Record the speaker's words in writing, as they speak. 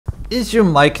Is your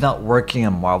mic not working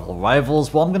in Marvel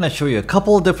Rivals? Well, I'm going to show you a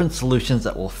couple of different solutions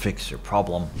that will fix your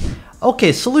problem.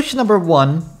 Okay, solution number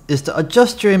one is to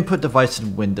adjust your input device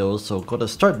in Windows. So go to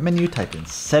Start menu, type in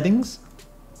Settings.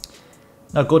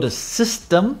 Now go to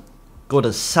System, go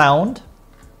to Sound.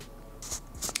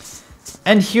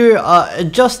 And here,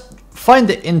 find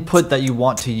the input that you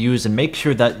want to use and make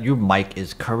sure that your mic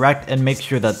is correct, and make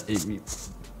sure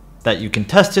that you can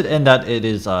test it and that it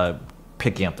is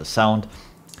picking up the sound.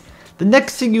 The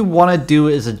next thing you want to do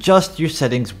is adjust your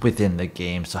settings within the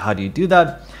game. So how do you do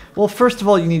that? Well, first of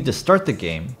all, you need to start the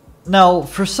game. Now,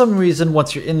 for some reason,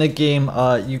 once you're in the game,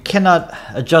 you cannot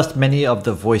adjust many of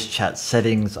the voice chat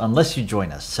settings unless you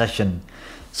join a session.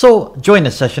 So join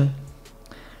a session.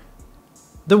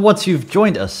 Then once you've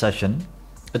joined a session,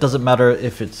 it doesn't matter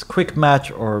if it's quick match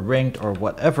or ranked or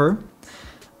whatever,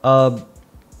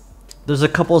 there's a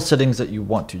couple of settings that you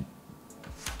want to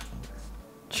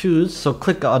choose. So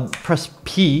press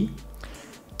P,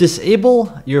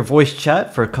 disable your voice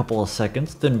chat for a couple of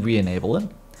seconds, then re-enable it.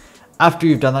 After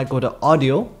you've done that, go to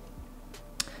audio,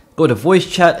 go to voice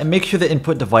chat, and make sure the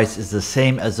input device is the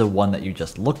same as the one that you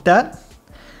just looked at.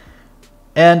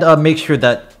 And make sure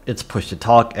that it's push to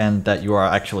talk and that you are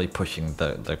actually pushing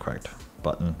the correct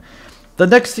button. The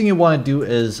next thing you want to do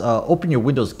is open your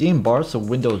Windows game bar, so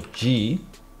Windows G,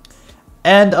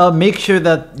 and make sure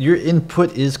that your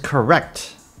input is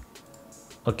correct.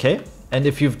 Okay, and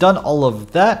if you've done all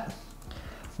of that,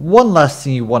 one last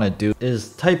thing you want to do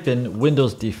is type in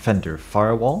Windows Defender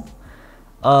Firewall.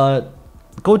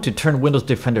 Go to turn Windows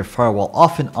Defender Firewall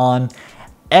off and on,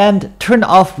 and turn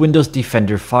off Windows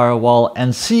Defender Firewall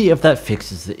and see if that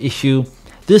fixes the issue.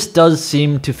 This does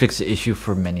seem to fix the issue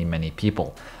for many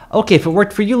people. Okay, if it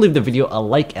worked for you, leave the video a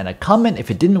like and a comment. If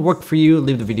it didn't work for you,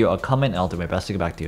 leave the video a comment and I'll do my best to get back to you.